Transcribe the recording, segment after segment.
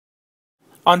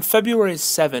On February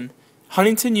 7,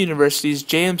 Huntington University's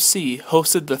JMC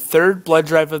hosted the third blood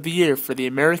drive of the year for the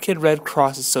American Red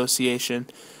Cross Association.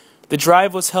 The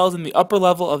drive was held in the upper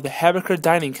level of the Haebecker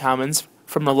Dining Commons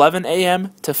from 11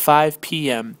 a.m. to 5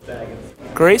 p.m.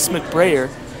 Grace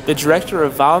McBrayer, the Director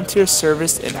of Volunteer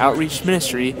Service and Outreach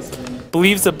Ministry,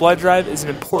 believes the blood drive is an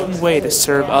important way to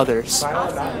serve others.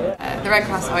 The Red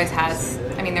Cross always has,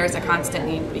 there is a constant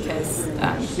need because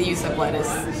the use of blood is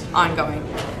ongoing,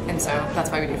 and so that's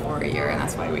why we do 4 a year, and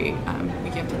that's why we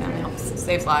give to them. It helps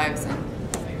save lives, and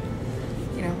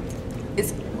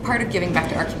it's part of giving back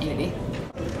to our community.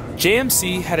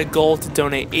 JMC had a goal to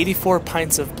donate 84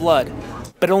 pints of blood,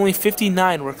 but only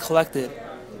 59 were collected.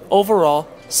 Overall,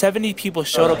 70 people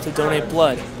showed up to donate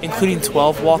blood, including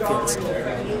 12 walk-ins.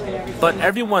 But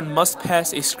everyone must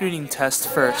pass a screening test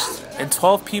first, and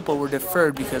 12 people were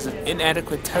deferred because of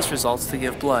inadequate test results to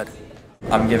give blood.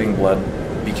 I'm giving blood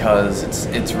because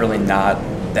it's really not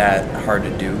that hard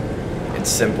to do.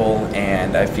 It's simple,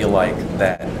 and I feel like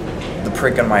that the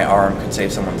prick on my arm could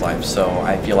save someone's life, so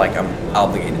I feel like I'm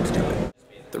obligated to do it.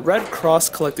 The Red Cross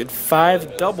collected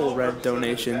 5 double red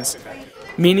donations,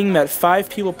 meaning that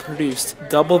 5 people produced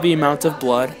double the amount of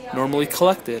blood normally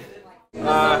collected.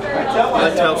 I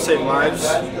like to help save lives,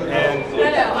 and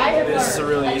this is a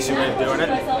really easy way of doing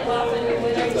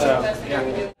it. So,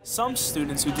 yeah. Some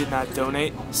students who did not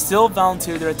donate still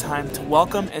volunteered their time to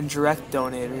welcome and direct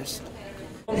donators.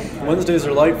 Wednesdays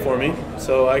are light for me,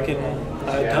 so I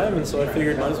had time, and so I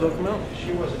figured might as well come out.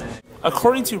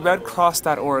 According to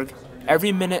redcross.org,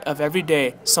 every minute of every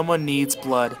day someone needs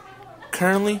blood.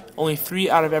 Currently, only 3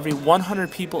 out of every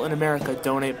 100 people in America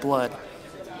donate blood.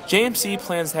 JMC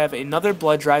plans to have another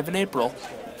blood drive in April.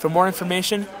 For more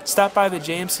information, stop by the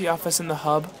JMC office in the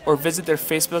Hub or visit their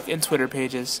Facebook and Twitter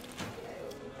pages.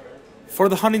 For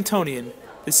the Huntingtonian,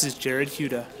 this is Jared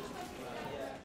Huda.